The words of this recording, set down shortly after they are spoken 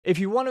If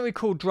you want to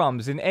record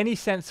drums in any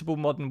sensible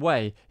modern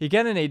way, you're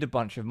going to need a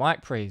bunch of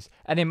mic pre's.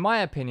 And in my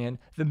opinion,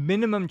 the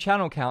minimum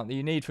channel count that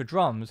you need for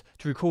drums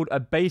to record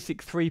a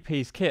basic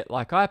 3-piece kit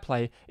like I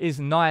play is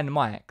 9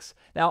 mics.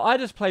 Now I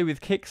just play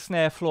with kick,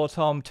 snare, floor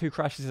tom, 2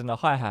 crashes and a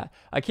hi-hat.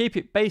 I keep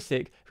it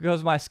basic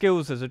because my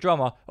skills as a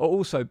drummer are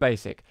also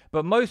basic.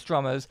 But most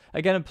drummers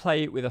are going to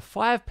play with a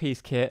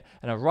 5-piece kit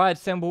and a ride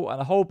cymbal and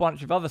a whole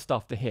bunch of other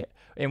stuff to hit.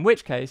 In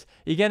which case,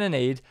 you're going to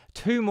need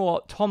 2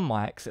 more tom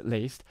mics at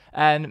least,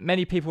 and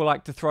many people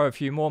like to throw a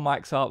few more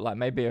mics up, like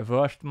maybe a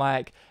verst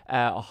mic,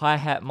 a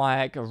hi-hat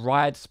mic, a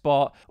ride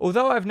spot.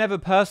 Although I've never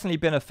personally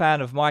been a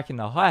fan of miking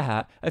the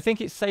hi-hat, I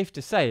think it's safe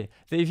to say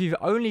that if you've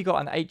only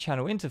got an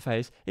 8-channel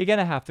interface, you're going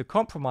to have to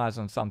compromise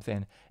on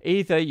something.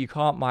 Either you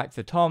can't mic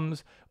the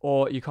toms,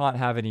 or you can't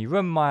have any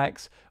room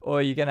mics,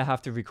 or you're going to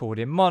have to record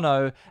in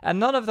mono, and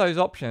none of those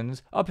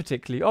options are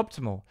particularly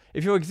optimal.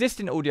 If your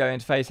existing audio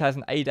interface has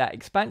an ADAT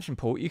expansion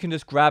port, you can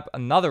just grab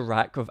another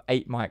rack of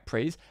 8 mic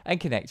pre's and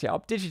connect it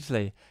up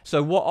digitally.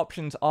 So what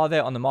options are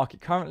there on the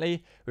market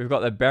currently? We've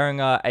got the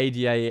Behringer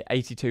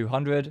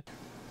ASP880.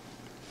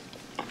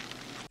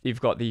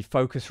 You've got the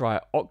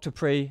Focusrite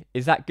Octopre.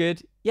 Is that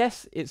good?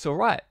 Yes, it's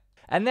alright.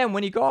 And then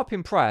when you go up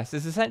in price,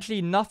 there's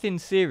essentially nothing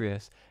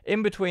serious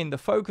in between the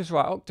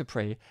Focusrite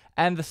Octopre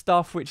and the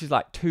stuff which is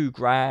like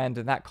 $2,000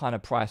 and that kind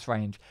of price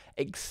range,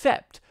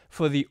 except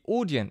for the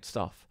Audient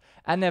stuff.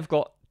 And they've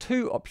got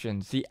 2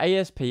 options, the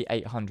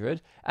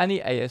ASP800 and the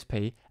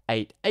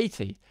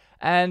ASP880.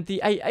 And the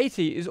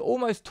 880 is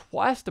almost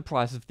twice the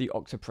price of the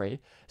Octopre.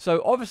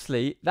 So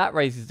obviously that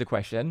raises the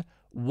question,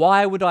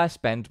 why would I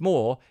spend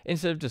more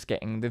instead of just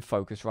getting the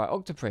Focusrite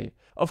Octopre?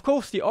 Of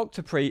course the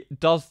Octopre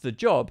does the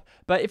job,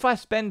 but if I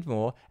spend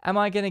more, am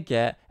I going to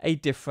get a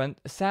different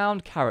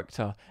sound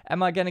character?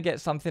 Am I going to get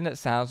something that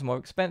sounds more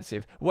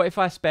expensive? What if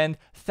I spend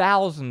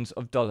thousands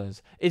of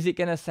dollars? Is it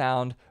going to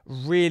sound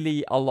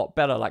really a lot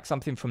better, like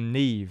something from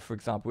Neve, for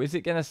example? Is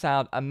it going to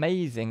sound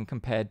amazing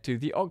compared to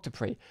the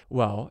Octopre?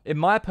 Well, in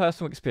my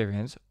personal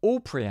experience, all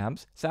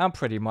preamps sound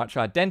pretty much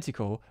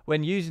identical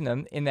when using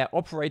them in their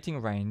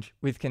operating range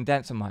with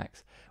condenser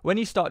mics. When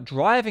you start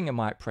driving a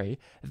mic pre,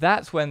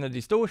 that's when the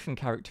distortion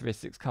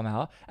characteristics come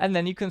out, and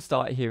then you can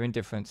start hearing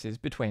differences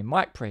between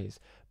mic pre's.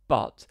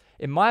 But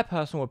in my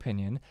personal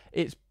opinion,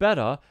 it's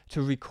better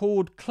to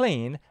record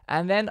clean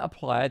and then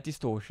apply a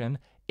distortion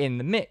in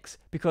the mix,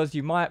 because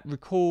you might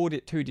record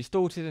it too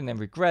distorted and then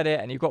regret it,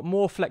 and you've got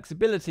more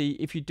flexibility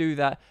if you do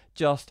that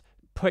just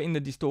putting the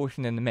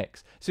distortion in the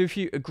mix. So if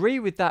you agree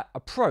with that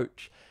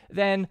approach,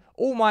 then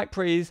all mic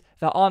pre's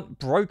that aren't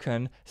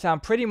broken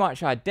sound pretty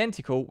much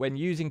identical when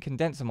using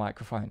condenser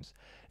microphones.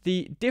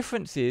 The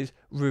differences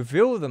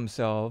reveal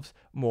themselves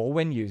more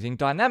when using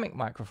dynamic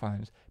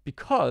microphones,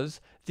 because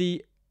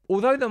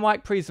although the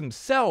mic pre's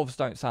themselves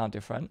don't sound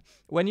different,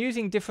 when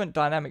using different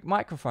dynamic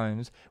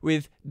microphones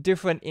with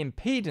different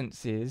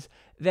impedances,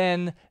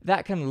 then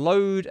that can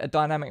load a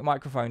dynamic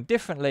microphone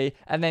differently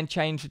and then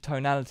change the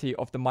tonality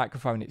of the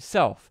microphone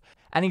itself.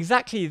 And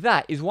exactly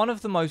that is one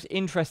of the most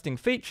interesting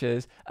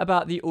features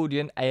about the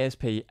Audient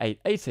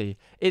ASP880.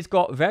 It's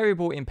got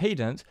variable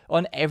impedance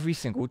on every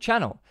single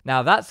channel.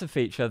 Now that's a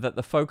feature that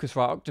the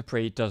Focusrite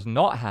Octopre does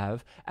not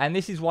have, and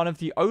this is one of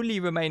the only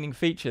remaining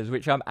features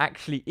which I'm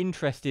actually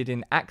interested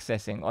in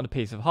accessing on a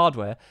piece of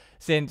hardware,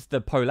 since the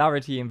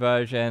polarity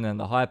inversion and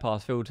the high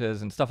pass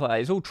filters and stuff like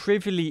that is all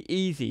trivially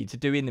easy to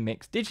do in the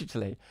mix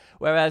digitally.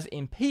 Whereas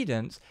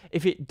impedance,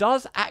 if it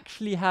does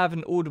actually have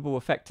an audible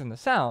effect on the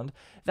sound,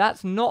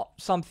 that's not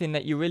something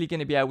that you're really going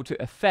to be able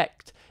to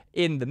affect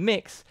in the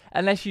mix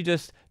unless you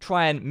just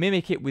try and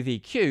mimic it with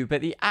EQ,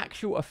 but the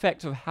actual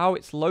effect of how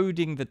it's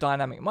loading the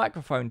dynamic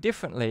microphone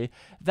differently,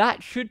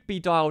 that should be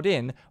dialed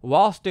in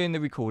whilst doing the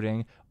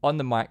recording on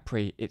the mic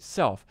pre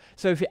itself.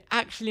 So if it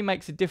actually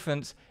makes a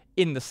difference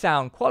in the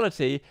sound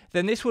quality,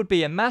 then this would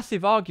be a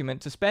massive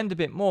argument to spend a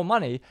bit more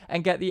money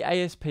and get the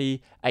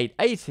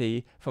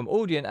ASP880 from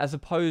Audient as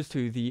opposed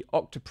to the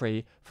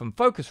Octopre from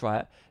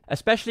Focusrite,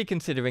 especially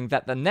considering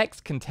that the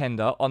next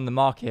contender on the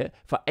market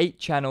for 8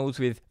 channels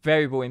with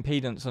variable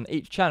impedance on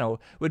each channel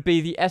would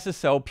be the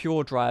SSL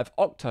Pure Drive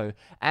Octo,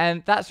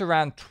 and that's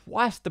around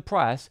twice the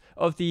price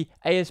of the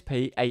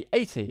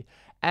ASP880.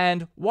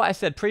 And what I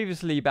said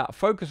previously about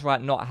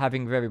Focusrite not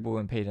having variable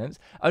impedance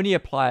only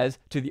applies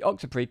to the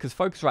Octopre, because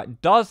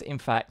Focusrite does in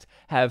fact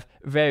have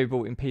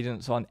variable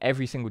impedance on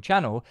every single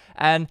channel,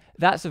 and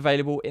that's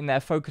available in their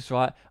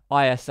Focusrite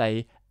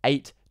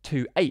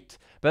ISA828.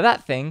 But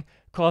that thing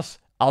costs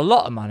a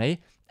lot of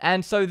money,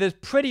 and so there's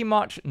pretty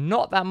much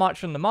not that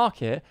much on the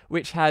market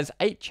which has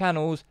 8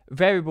 channels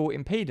variable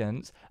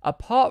impedance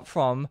apart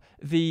from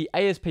the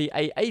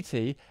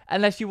ASP880,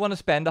 unless you want to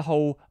spend a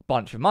whole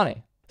bunch of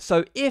money.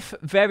 So if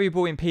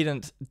variable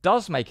impedance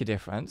does make a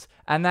difference,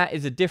 and that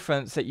is a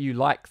difference that you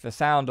like the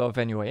sound of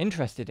and you're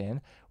interested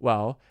in,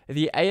 well,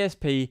 the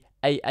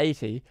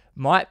ASP880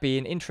 might be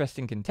an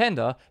interesting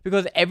contender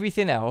because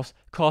everything else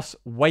costs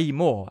way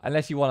more,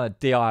 unless you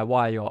want to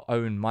DIY your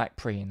own mic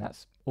pre, and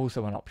that's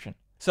also an option.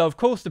 So of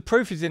course the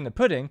proof is in the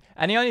pudding,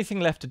 and the only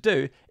thing left to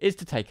do is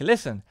to take a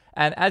listen.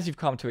 And as you've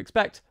come to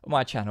expect on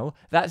my channel,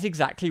 that's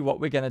exactly what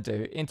we're going to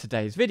do in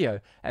today's video.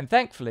 And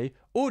thankfully,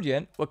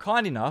 Audient were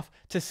kind enough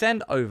to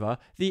send over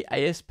the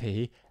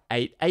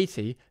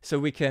ASP880 so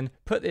we can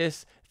put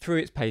this through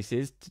its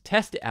paces to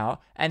test it out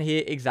and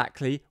hear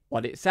exactly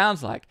what it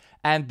sounds like.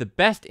 And the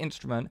best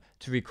instrument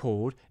to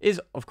record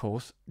is, of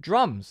course,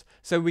 drums.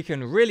 So we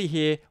can really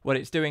hear what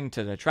it's doing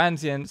to the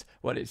transients,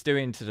 what it's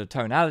doing to the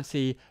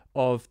tonality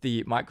of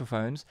the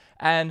microphones.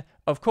 And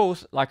of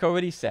course, like I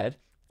already said,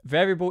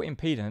 variable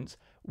impedance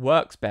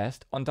works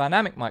best on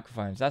dynamic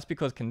microphones. That's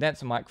because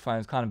condenser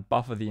microphones kind of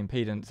buffer the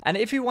impedance. And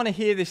if you want to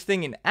hear this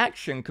thing in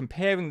action,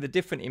 comparing the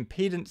different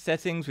impedance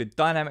settings with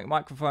dynamic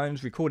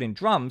microphones recording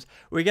drums,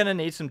 we're going to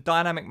need some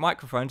dynamic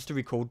microphones to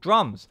record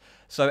drums.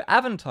 So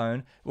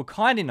Avantone were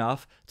kind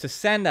enough to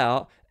send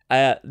out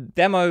a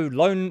demo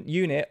loan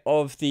unit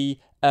of the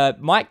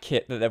mic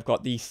kit that they've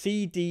got, the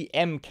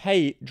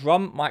CDMK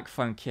drum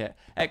microphone kit.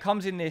 It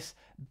comes in this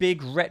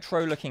big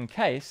retro looking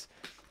case,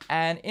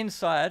 and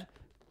inside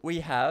we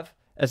have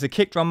as a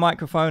kick drum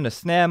microphone, a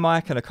snare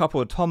mic, and a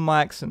couple of tom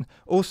mics, and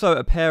also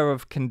a pair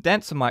of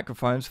condenser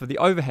microphones for the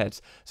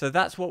overheads. So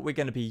that's what we're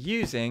going to be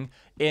using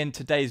in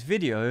today's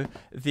video,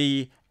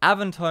 the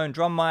Avantone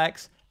drum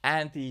mics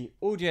and the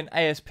Audient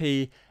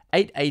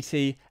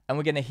ASP880, and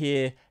we're going to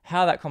hear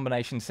how that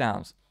combination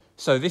sounds.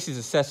 So this is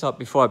a setup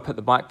before I put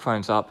the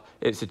microphones up.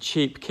 It's a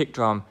cheap kick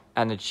drum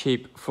and a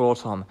cheap floor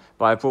tom,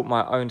 but I brought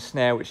my own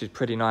snare, which is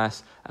pretty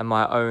nice, and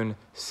my own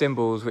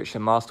cymbals, which are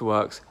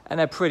Masterworks, and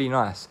they're pretty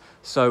nice.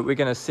 So we're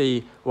going to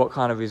see what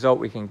kind of result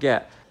we can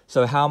get.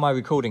 So how am I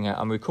recording it?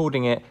 I'm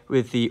recording it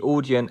with the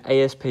Audient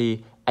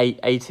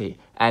ASP880,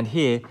 and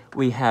here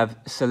we have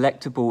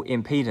selectable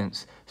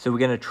impedance. So we're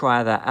going to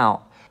try that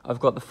out. I've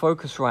got the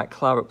Focusrite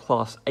Claret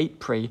Plus 8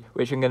 Pre,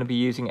 which I'm going to be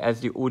using as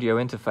the audio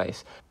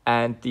interface.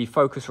 And the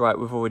Focusrite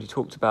we've already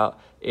talked about,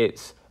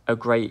 it's a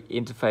great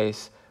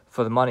interface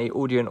for the money.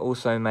 Audient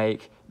also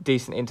make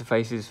decent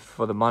interfaces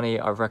for the money.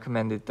 I've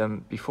recommended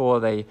them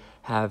before. They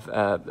have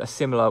a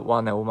similar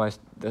one, they're almost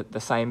the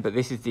same, but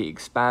this is the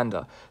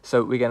expander.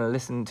 So we're going to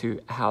listen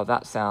to how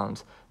that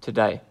sounds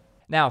today.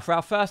 Now for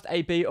our first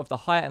A-B of the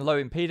high and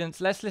low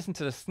impedance, let's listen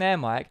to the snare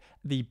mic,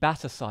 the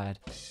batter side.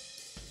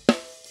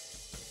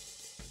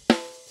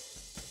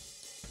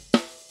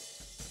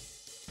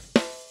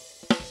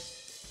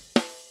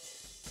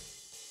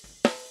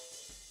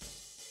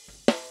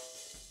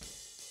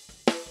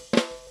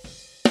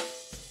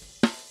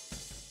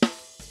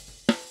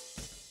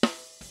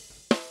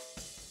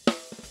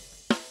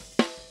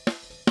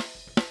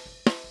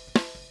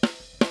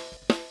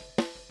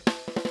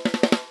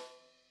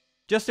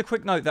 Just a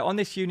quick note that on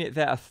this unit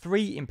there are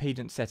 3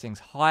 impedance settings,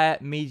 higher,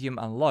 medium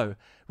and low.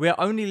 We are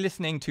only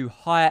listening to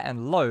higher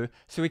and low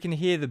so we can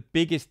hear the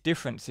biggest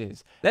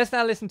differences. Let's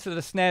now listen to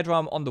the snare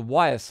drum on the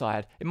wire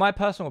side. In my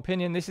personal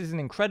opinion, this is an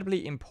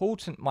incredibly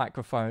important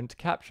microphone to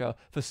capture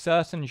for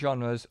certain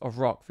genres of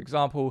rock. For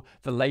example,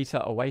 the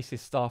later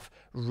Oasis stuff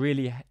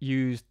really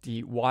used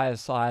the wire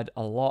side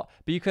a lot,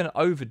 but you can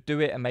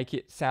overdo it and make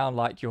it sound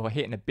like you're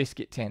hitting a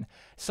biscuit tin.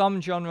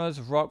 Some genres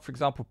of rock, for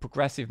example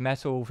progressive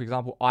metal, for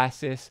example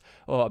ISIS,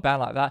 or a band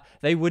like that,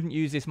 they wouldn't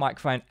use this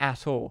microphone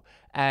at all,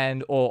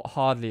 or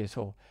hardly at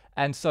all.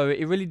 And so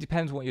it really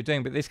depends on what you're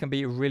doing, but this can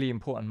be a really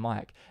important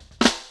mic.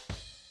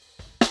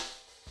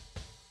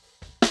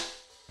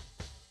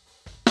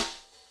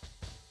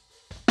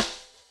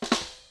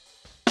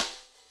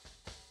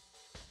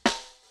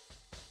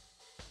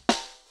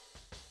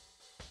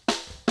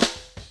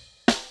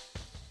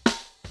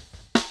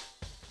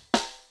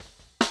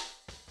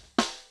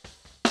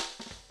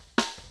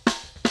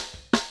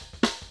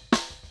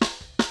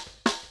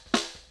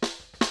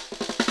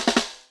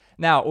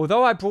 Now,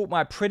 although I brought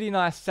my pretty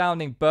nice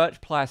sounding birch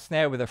ply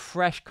snare with a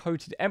fresh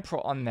coated Emperor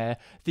on there,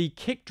 the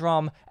kick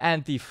drum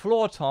and the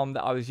floor tom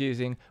that I was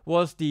using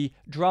was the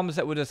drums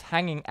that were just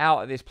hanging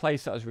out at this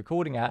place that I was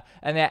recording at,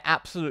 and they're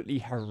absolutely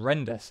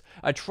horrendous.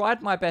 I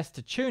tried my best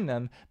to tune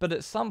them, but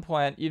at some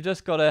point you've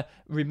just got to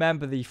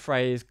remember the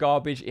phrase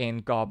garbage in,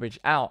 garbage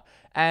out.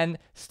 And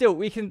still,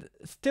 we can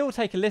still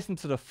take a listen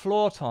to the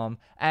floor tom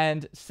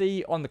and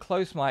see on the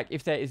close mic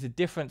if there is a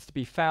difference to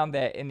be found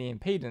there in the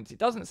impedance. It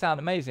doesn't sound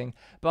amazing,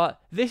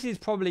 but this is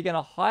probably going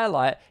to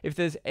highlight if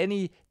there's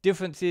any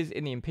differences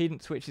in the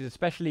impedance switches,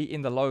 especially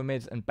in the low,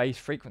 mids, and bass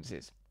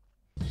frequencies.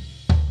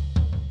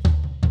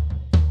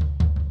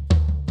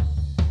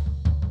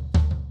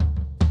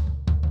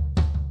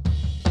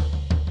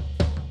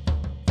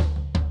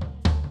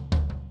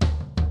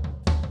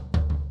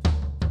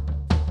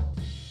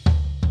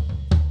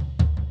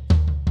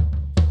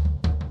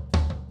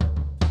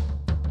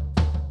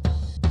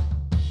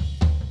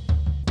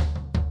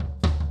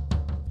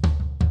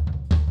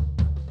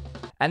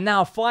 And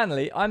now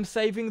finally, I'm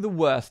saving the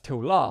worst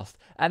till last,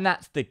 and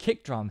that's the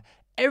kick drum.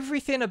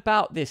 Everything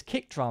about this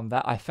kick drum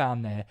that I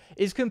found there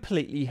is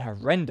completely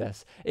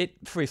horrendous.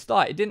 For a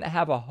start, it didn't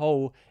have a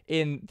hole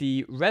in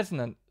the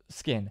resonant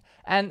skin.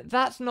 And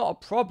that's not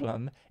a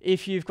problem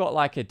if you've got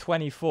like a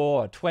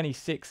 24 or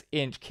 26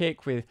 inch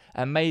kick with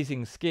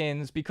amazing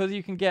skins, because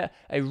you can get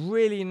a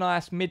really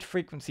nice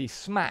mid-frequency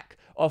smack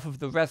off of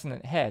the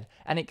resonant head,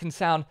 and it can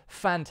sound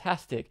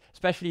fantastic,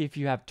 especially if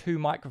you have two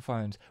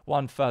microphones,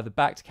 one further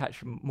back to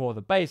catch more of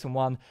the bass and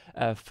one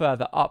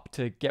further up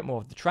to get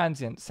more of the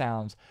transient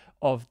sounds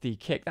of the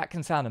kick. That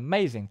can sound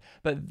amazing.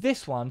 But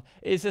this one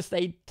is just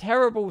a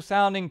terrible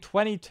sounding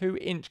 22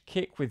 inch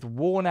kick with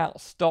worn out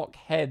stock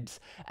heads,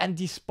 and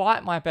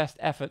despite my best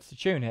efforts to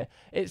tune it,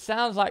 it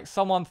sounds like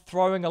someone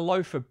throwing a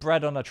loaf of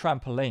bread on a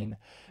trampoline.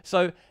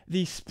 So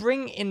the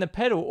spring in the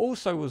pedal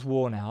also was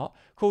worn out,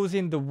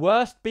 causing the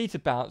worst beta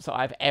bounce that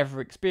I've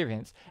ever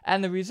experienced,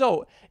 and the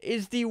result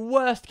is the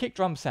worst kick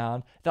drum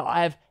sound that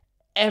I have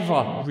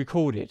ever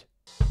recorded.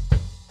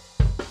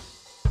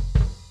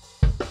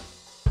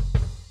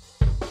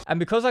 And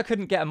because I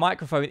couldn't get a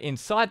microphone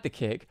inside the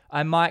kick,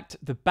 I mic'd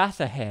the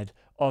batter head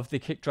of the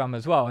kick drum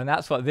as well, and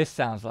that's what this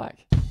sounds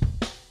like.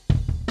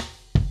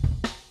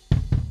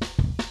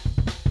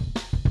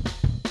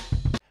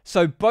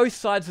 So both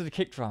sides of the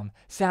kick drum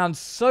sound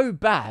so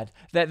bad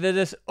that they're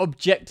just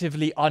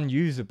objectively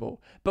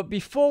unusable. But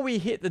before we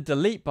hit the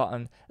delete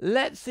button,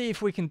 let's see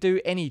if we can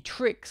do any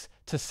tricks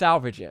to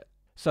salvage it.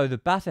 So the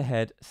batter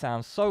head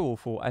sounds so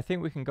awful, I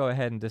think we can go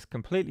ahead and just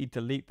completely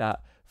delete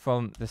that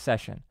from the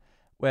session.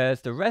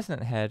 Whereas the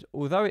resonant head,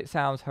 although it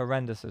sounds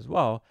horrendous as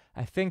well,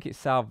 I think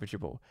it's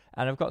salvageable.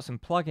 And I've got some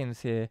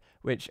plugins here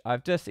which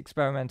I've just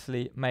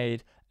experimentally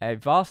made a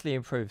vastly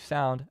improved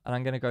sound, and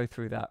I'm going to go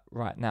through that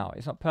right now.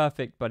 It's not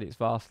perfect, but it's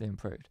vastly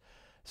improved.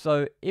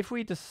 So if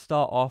we just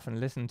start off and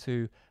listen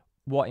to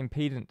what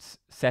impedance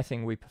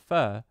setting we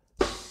prefer,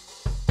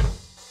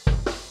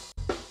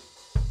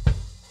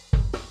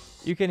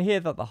 you can hear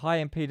that the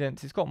high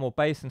impedance, it's got more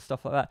bass and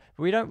stuff like that,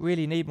 but we don't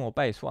really need more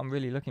bass. What I'm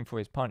really looking for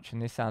is punch,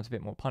 and this sounds a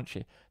bit more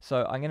punchy.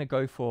 So I'm going to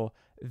go for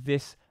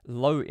this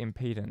low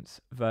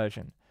impedance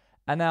version.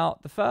 And now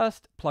the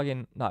first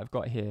plugin that I've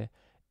got here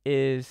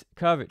is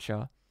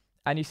curvature,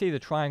 and you see the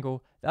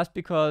triangle. That's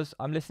because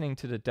I'm listening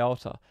to the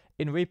delta.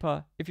 In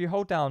Reaper, if you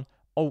hold down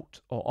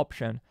Alt or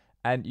Option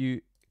and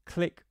you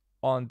click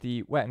on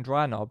the wet and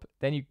dry knob,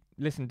 then you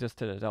listen just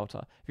to the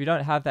delta. If you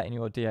don't have that in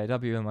your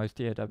DAW, and most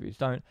DAWs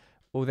don't,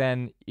 well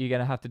then you're going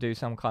to have to do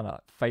some kind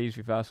of phase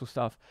reversal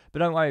stuff. But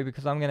don't worry,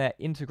 because I'm going to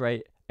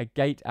integrate a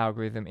gate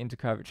algorithm into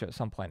curvature at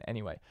some point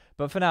anyway.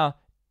 But for now,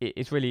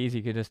 it's really easy.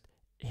 You can just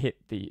hit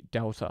the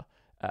delta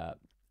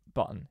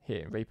button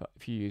here in Reaper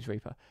if you use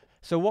Reaper.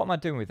 So what am I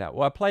doing with that?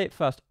 Well, I play it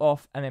first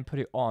off and then put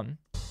it on.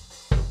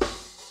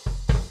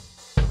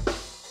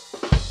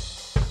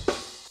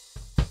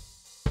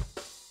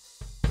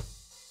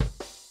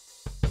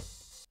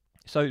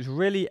 So it's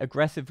really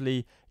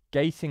aggressively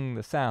gating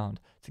the sound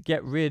to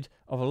get rid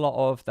of a lot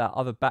of that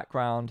other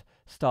background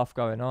stuff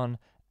going on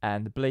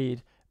and the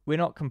bleed. We're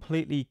not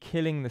completely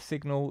killing the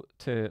signal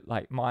to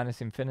like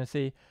minus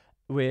infinity.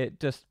 We're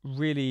just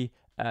really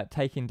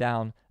taking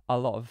down a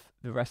lot of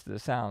the rest of the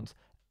sounds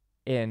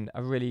in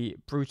a really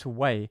brutal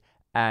way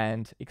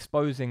and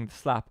exposing the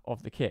slap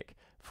of the kick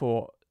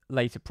for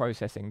later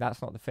processing.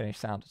 That's not the finished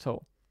sound at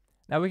all.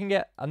 Now we can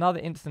get another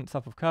instance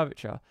up of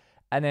curvature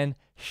and then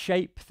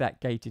shape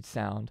that gated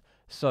sound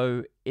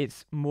so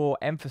it's more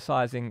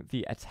emphasizing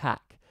the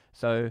attack.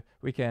 So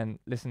we can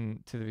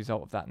listen to the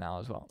result of that now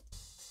as well.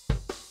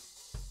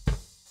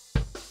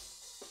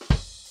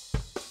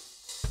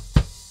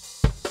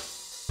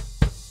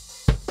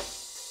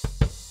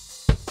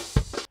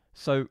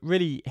 So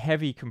really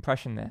heavy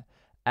compression there,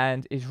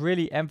 and is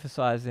really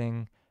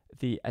emphasizing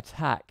the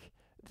attack,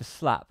 the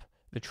slap,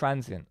 the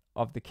transient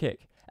of the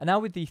kick. And now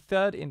with the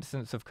third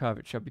instance of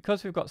curvature,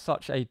 because we've got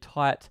such a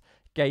tight,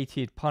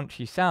 gated,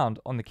 punchy sound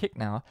on the kick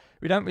now,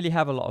 we don't really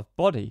have a lot of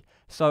body.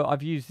 So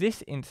I've used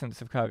this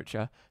instance of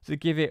curvature to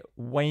give it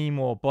way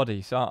more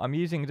body. So I'm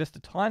using just a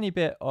tiny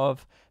bit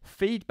of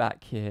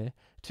feedback here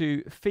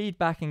to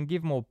feedback and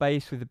give more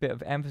bass with a bit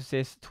of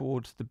emphasis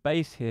towards the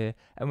bass here.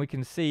 And we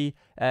can see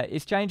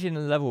it's changing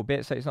the level a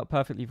bit, so it's not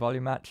perfectly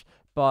volume matched,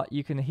 but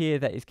you can hear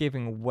that it's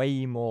giving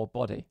way more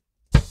body.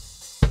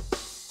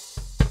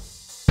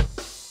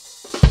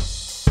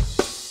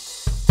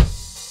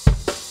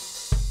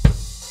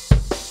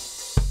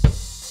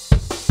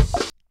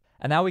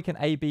 And now we can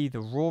A/B the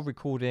raw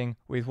recording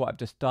with what I've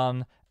just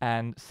done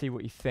and see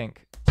what you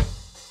think.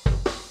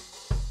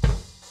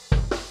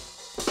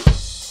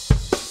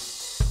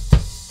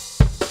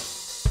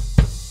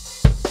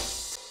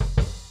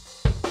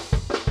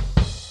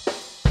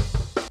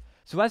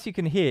 So as you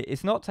can hear,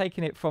 it's not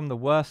taking it from the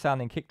worst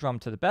sounding kick drum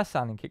to the best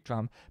sounding kick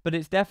drum, but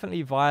it's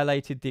definitely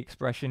violated the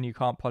expression "you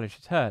can't polish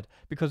a turd,"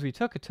 because we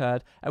took a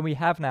turd and we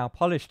have now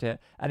polished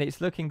it, and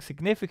it's looking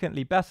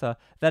significantly better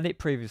than it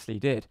previously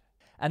did.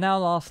 And now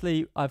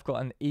lastly, I've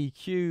got an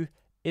EQ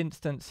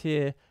instance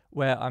here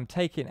where I'm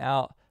taking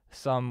out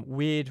some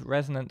weird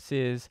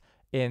resonances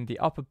in the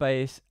upper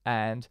bass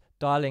and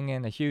dialing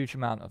in a huge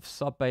amount of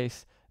sub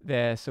bass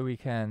there so we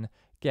can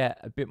get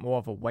a bit more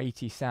of a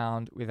weighty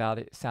sound without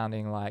it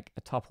sounding like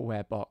a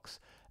Tupperware box.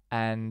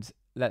 And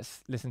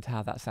let's listen to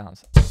how that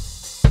sounds.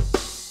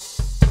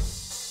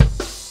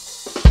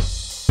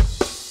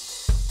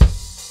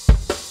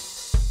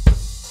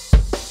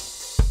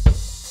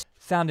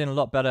 Sounding a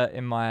lot better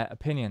in my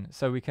opinion,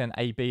 so we can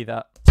A/B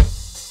that.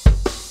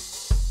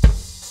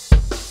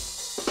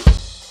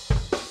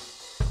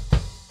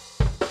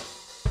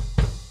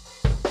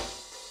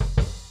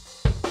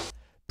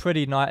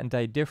 Pretty night and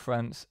day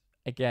difference.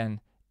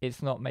 Again,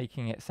 it's not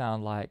making it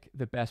sound like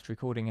the best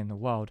recording in the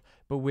world,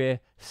 but we're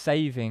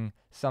saving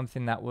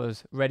something that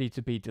was ready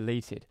to be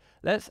deleted.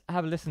 Let's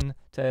have a listen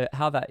to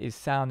how that is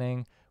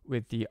sounding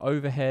with the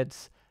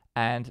overheads,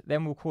 and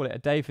then we'll call it a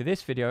day for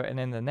this video, and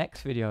in the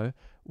next video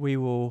we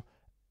will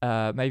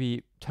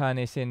maybe turn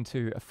this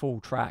into a full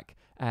track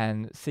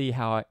and see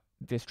how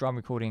this drum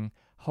recording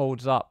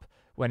holds up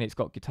when it's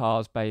got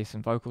guitars, bass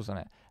and vocals on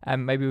it.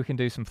 And maybe we can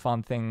do some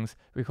fun things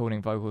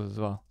recording vocals as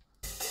well.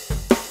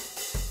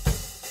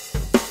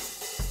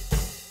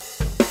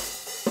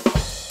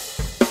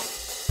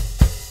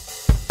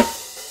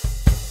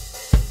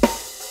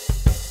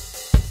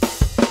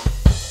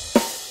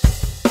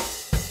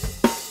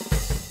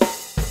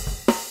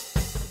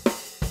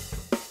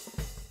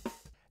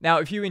 Now,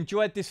 if you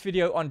enjoyed this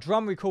video on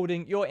drum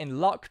recording, you're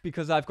in luck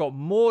because I've got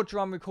more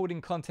drum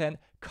recording content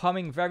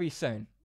coming very soon.